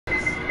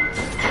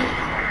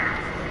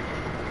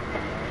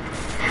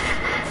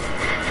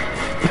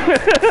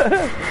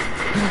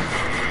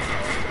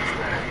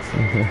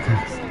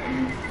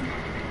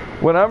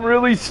When I'm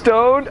really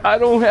stoned, I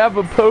don't have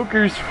a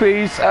poker's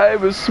face, I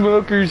have a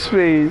smoker's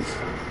face.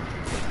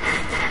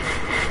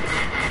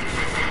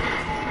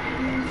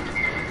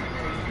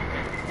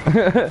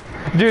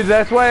 Dude,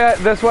 that's why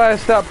I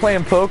stopped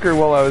playing poker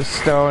while I was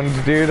stoned,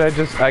 dude.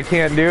 I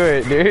can't do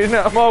it, dude.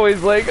 I'm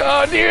always like,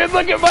 oh dude,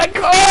 look at my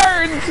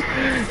cards!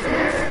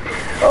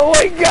 Oh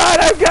my god,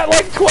 I've got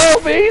like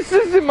 12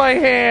 aces in my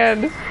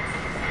hand!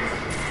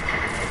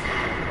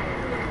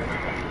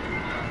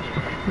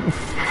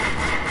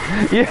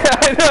 Yeah,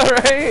 I know,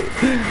 right?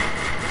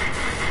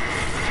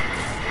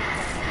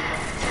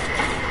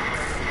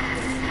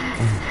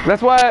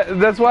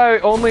 That's why I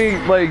only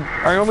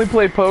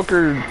play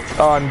poker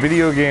on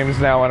video games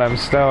now when I'm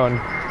stoned.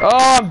 Oh,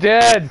 I'm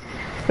dead!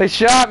 They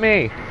shot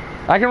me!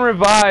 I can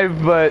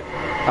revive, but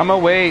I'm gonna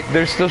wait.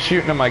 They're still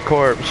shooting at my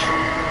corpse.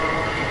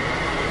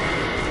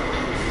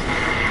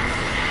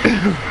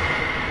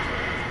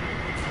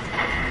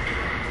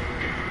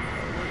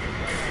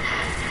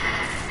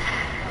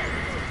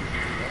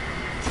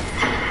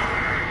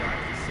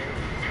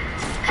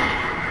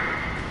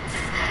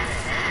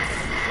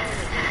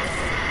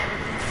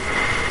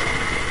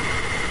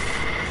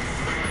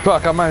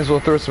 Fuck, I might as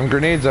well throw some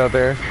grenades out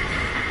there.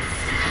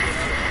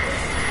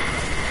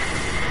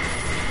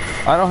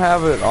 I don't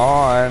have it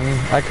on.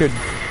 I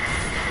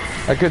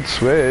could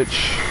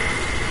switch.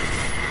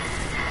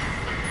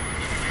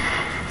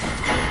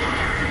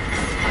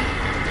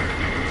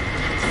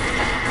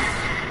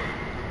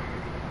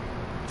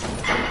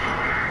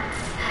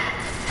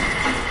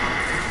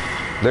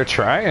 They're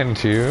trying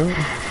to.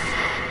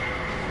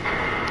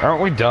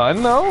 Aren't we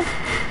done though?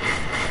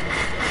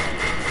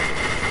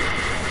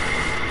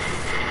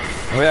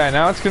 Yeah,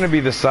 now it's gonna be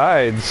the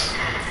sides.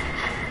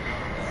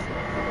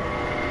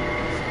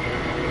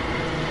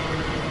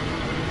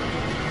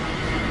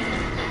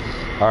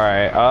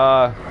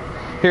 Alright,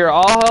 here,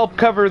 I'll help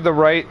cover the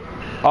right,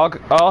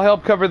 I'll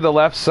help cover the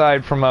left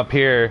side from up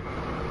here.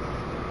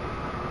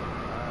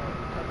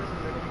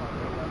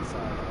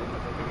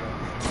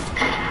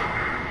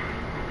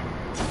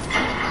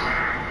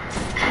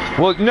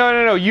 Well,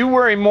 no, you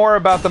worry more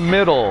about the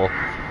middle.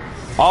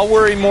 I'll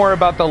worry more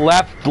about the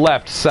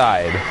left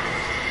side.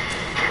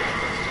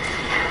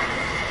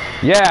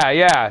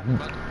 Yeah.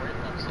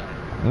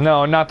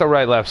 No, not the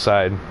right left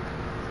side.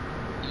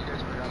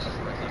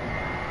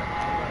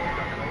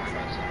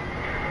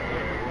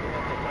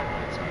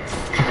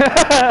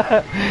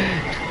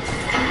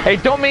 Hey,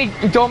 don't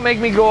make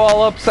me go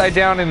all upside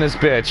down in this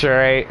bitch, all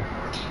right?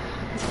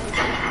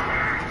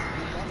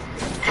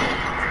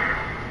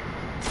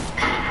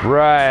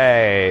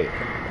 Right.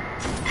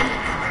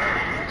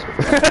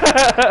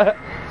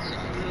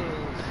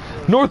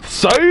 North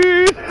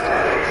side.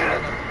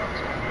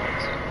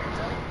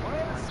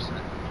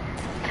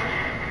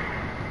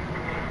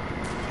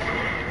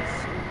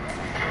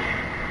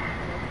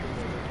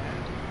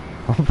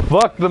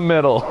 Fuck the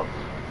middle.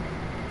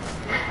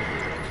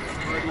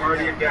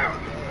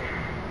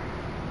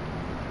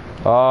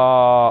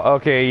 Oh,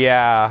 okay,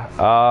 yeah.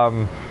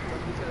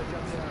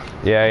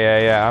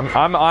 Yeah.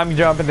 I'm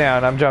jumping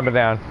down. I'm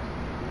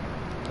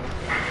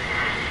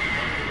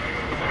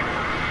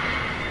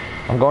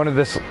going to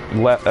this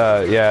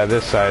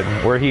this side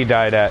where he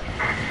died at.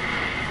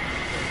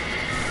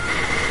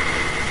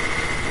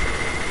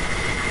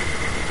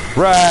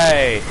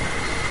 Right.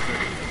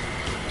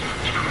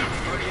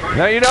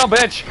 No, you don't,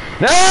 bitch.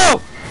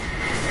 No!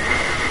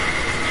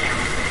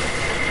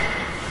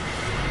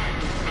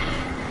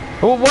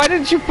 Well, why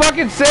didn't you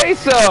fucking say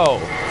so?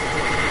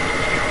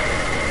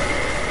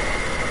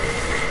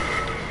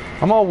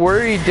 I'm all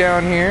worried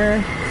down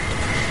here.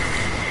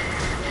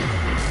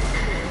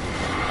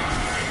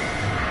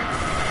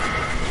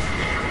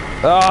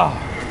 Oh.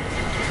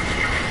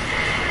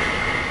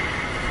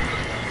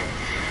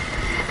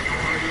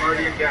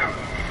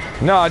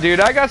 No, dude,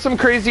 I got some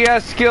crazy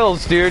ass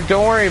skills, dude.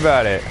 Don't worry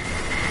about it.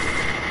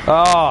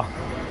 Oh.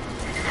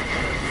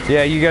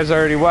 Yeah, you guys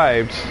already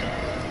wiped.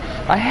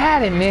 I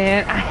had it,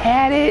 man. I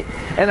had it,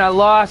 and I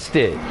lost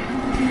it.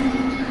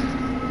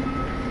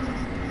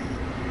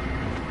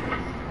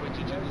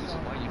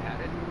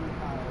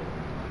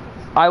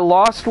 I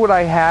lost what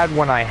I had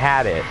when I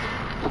had it.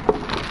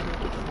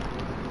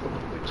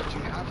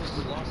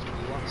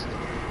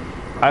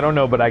 I don't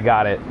know, but I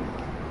got it.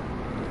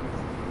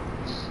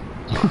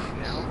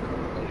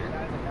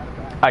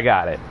 I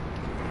got it.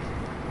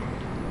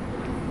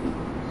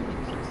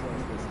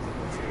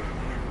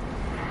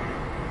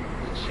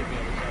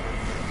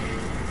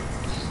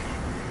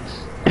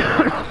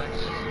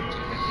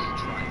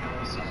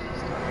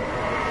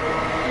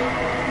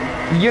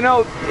 You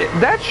know,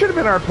 that should have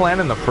been our plan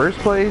in the first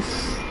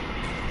place.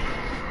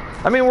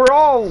 I mean, we're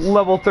all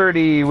level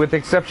 30 with the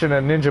exception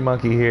of Ninja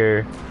Monkey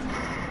here.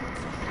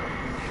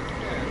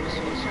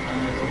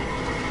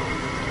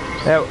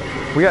 Yeah,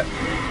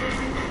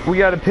 we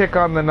got to pick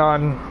on the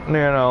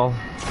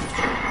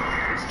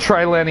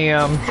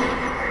Trilenium.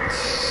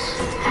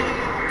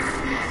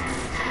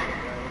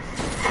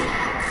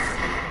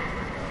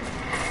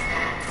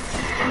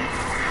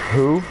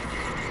 Who?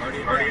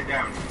 Guardian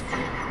down.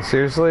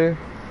 Seriously?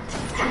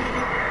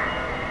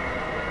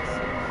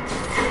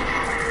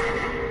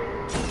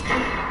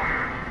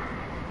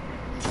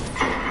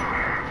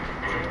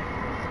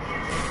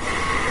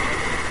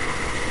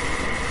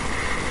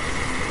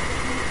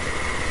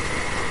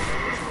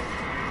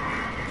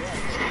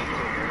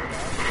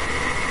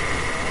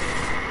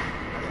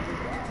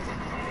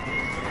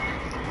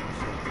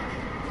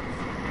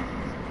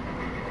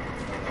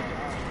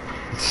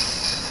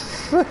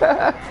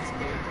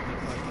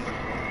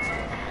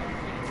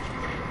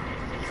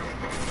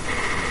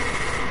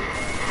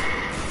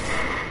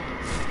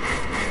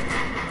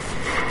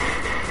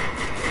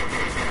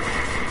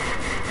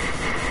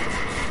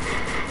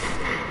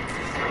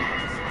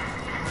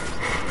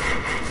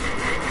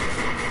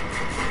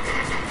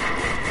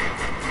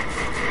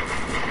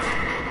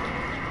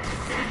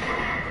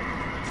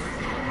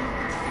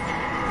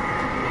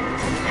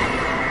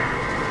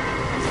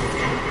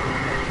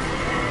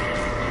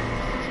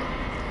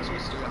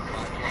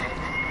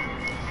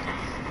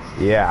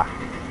 Yeah.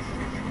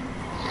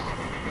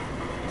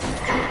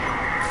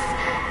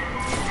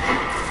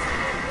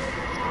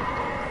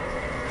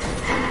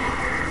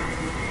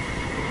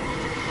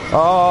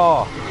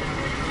 Oh.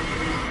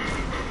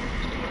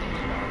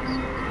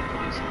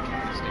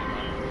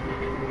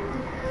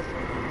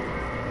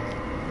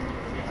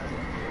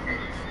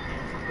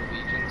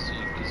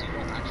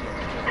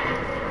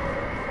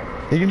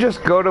 You can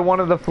just go to one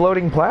of the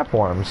floating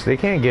platforms. They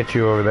can't get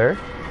you over there.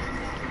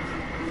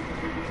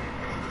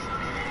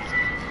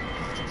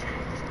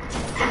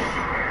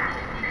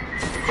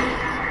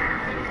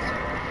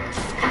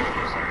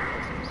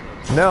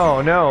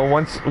 No, no.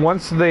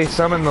 Once they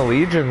summon the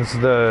legions,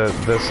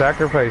 the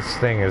sacrifice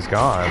thing is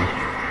gone.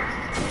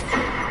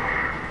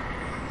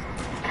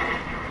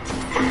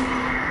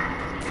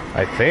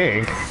 I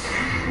think.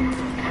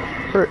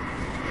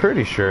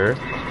 Pretty sure.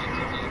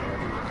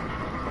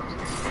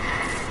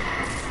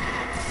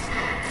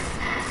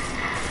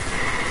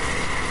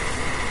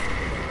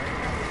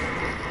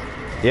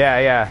 Yeah,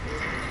 yeah.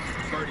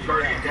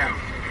 Guardian down.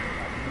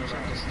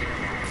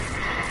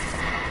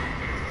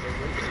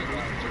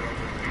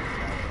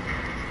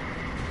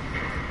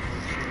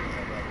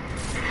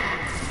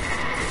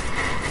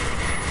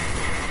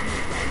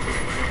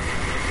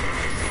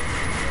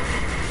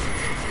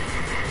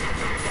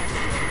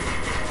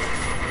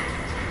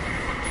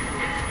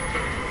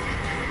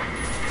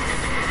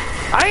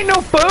 I ain't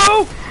no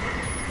fool!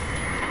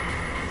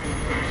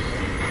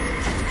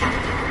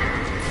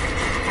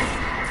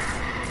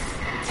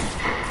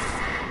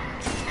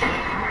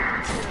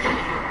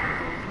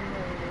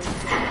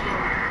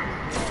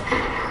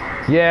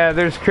 Yeah,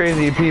 there's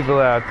crazy people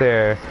out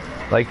there.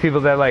 Like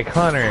people that like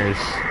hunters.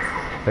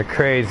 They're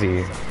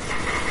crazy.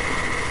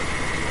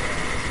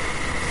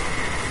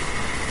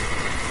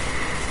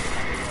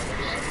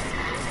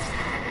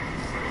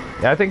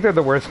 Yeah, I think they're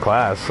the worst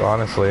class,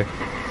 honestly.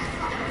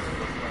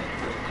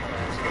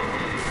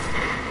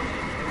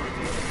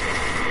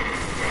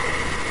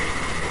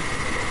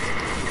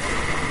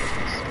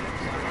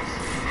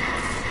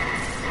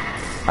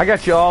 I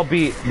got you all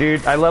beat,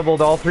 dude. I leveled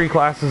all 3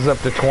 classes up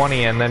to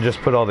 20 and then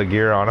just put all the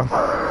gear on them.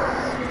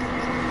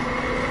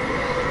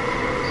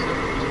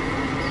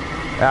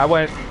 I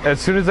went, as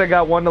soon as I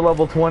got one to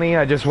level 20,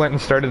 I just went and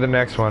started the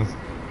next one.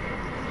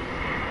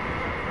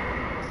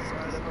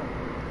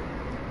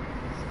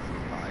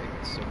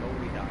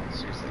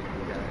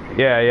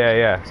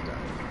 Yeah.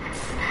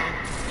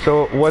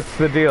 So, what's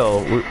the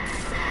deal?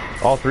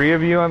 All 3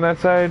 of you on that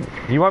side?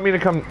 You want me to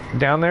come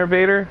down there,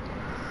 Vader?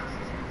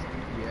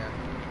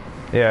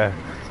 Yeah.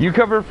 You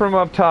cover from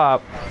up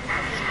top.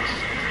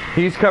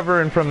 He's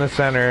covering from the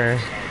center.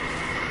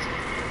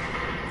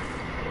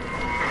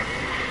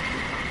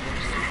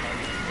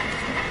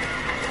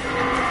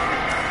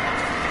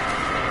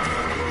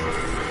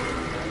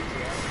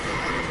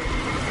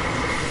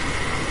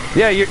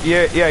 Yeah, you're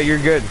good.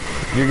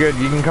 You're good.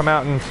 You can come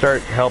out and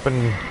start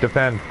helping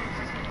defend.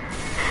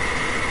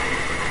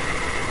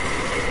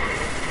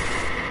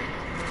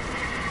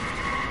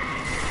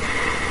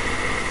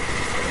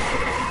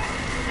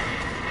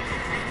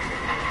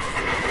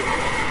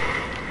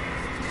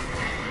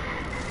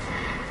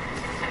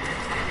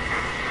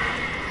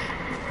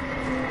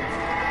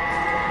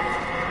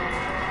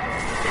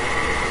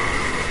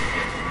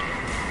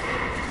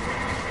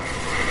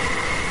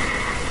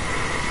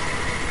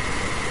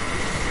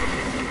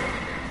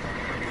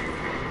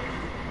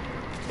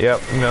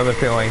 Yep, another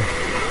feeling.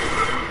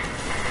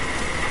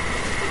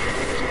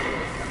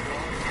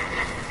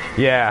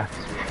 Yeah,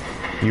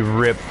 you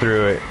rip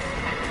through it.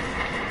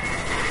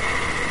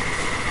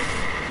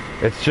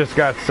 It's just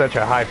got such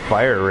a high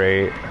fire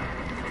rate.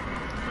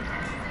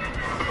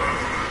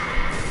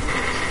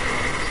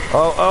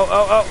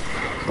 Oh.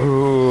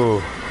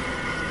 Ooh.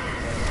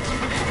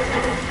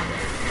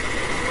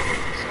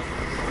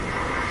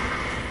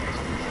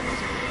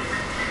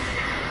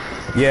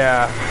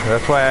 Yeah,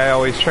 that's why I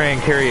always try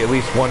and carry at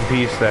least one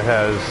piece that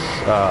has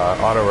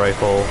auto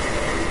rifle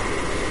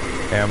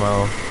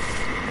ammo,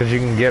 because you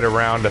can get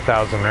around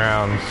 1,000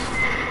 rounds.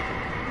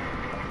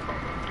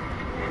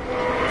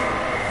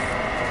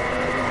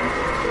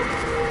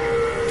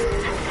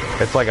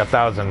 It's like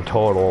 1,000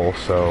 total,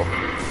 so.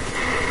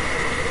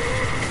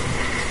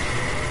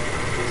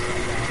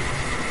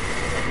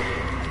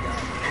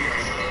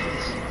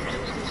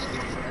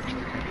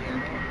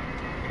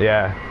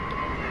 Yeah.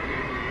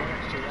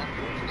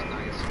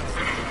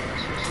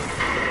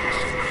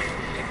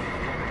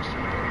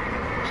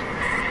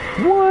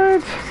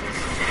 What?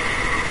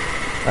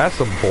 That's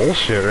some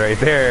bullshit right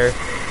there.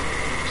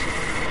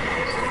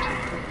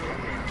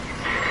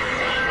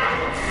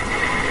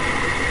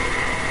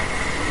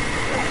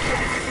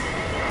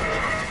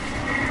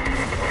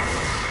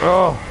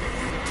 Oh.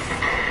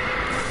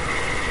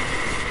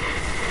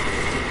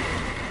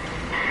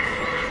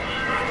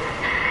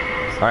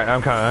 Alright,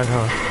 I'm coming.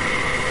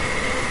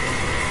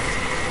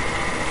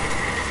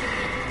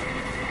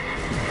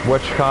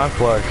 Which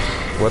conflicts?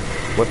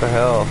 What the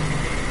hell?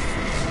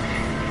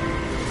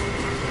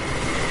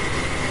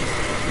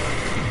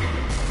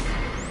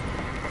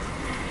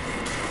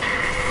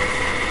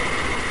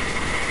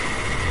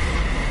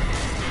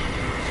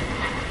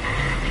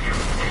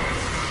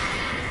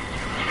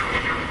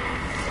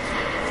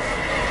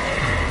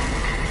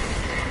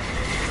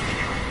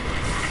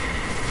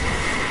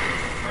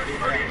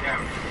 Guardian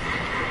down.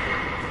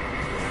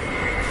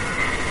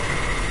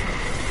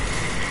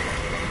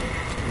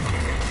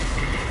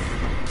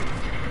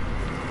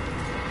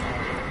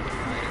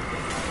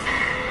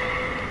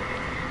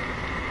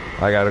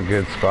 I got a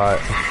good spot.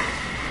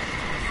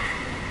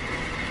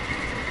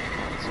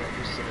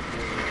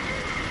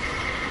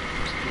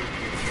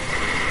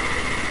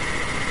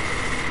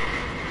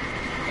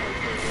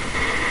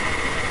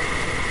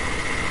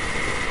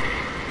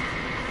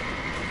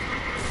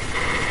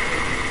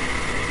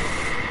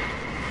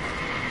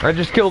 I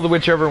just killed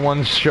whichever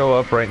ones show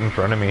up right in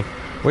front of me,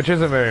 which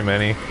isn't very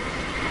many.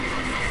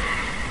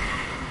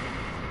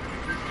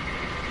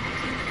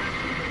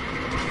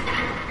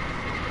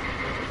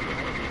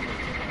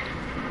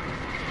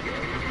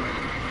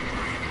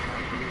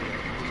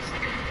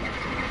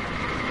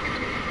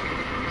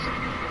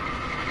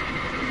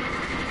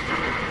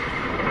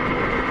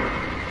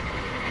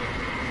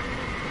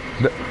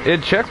 It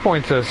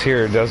checkpoints us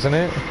here, doesn't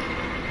it?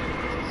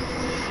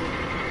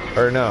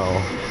 Or no?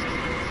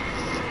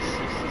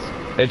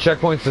 It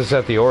checkpoints us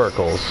at the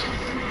oracles.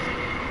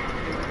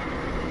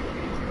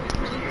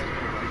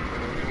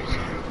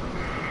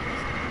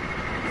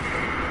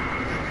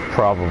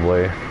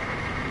 Probably.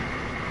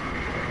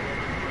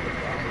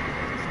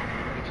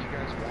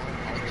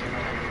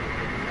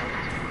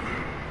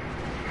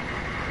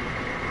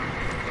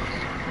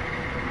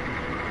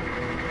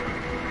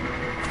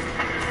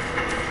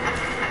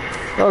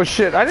 Oh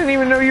shit, I didn't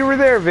even know you were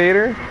there,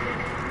 Vader.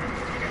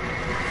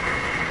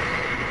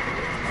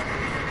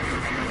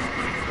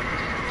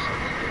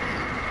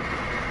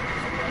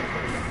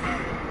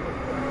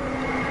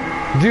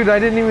 Dude, I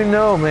didn't even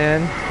know,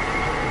 man.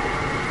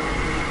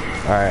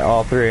 Alright,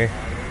 all three.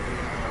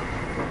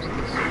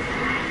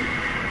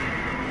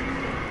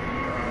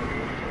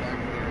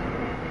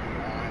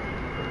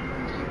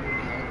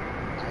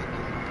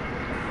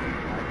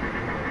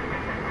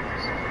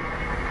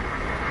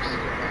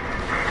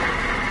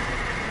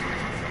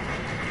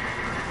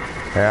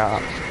 Yeah.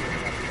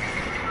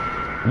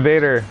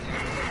 Vader.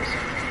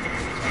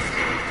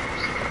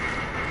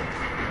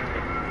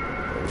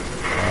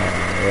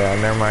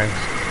 Yeah, never mind.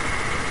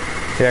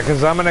 Yeah,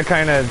 because I'm gonna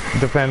kind of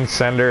defend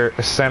center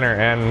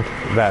and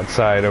that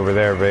side over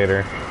there,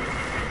 Vader.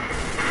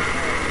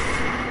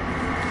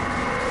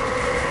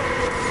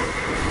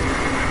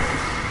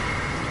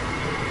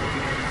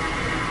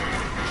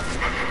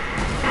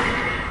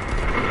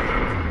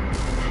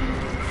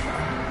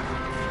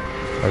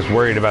 I was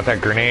worried about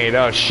that grenade.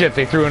 Oh shit,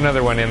 they threw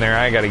another one in there.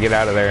 I gotta get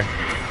out of there.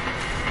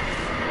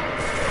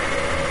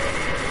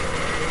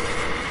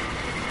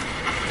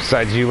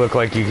 Besides, you look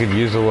like you could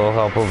use a little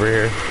help over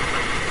here.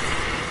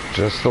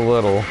 Just a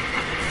little.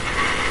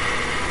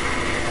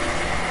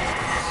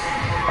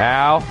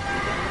 Ow.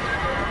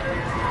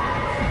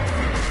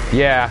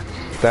 Yeah,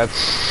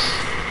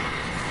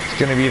 it's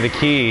gonna be the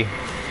key.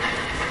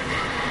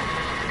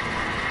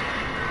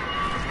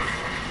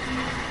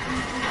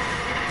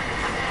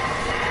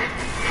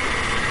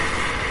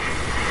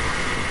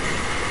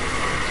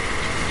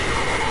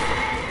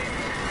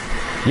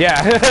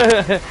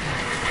 Yeah.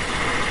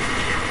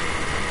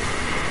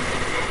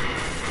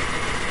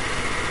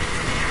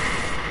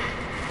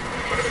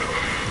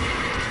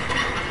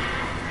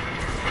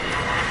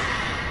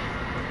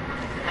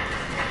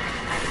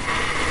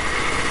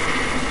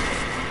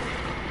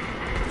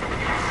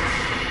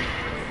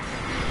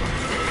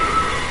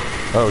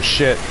 Oh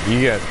shit,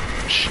 you got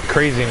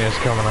craziness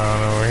coming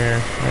on over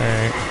here.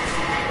 Alright.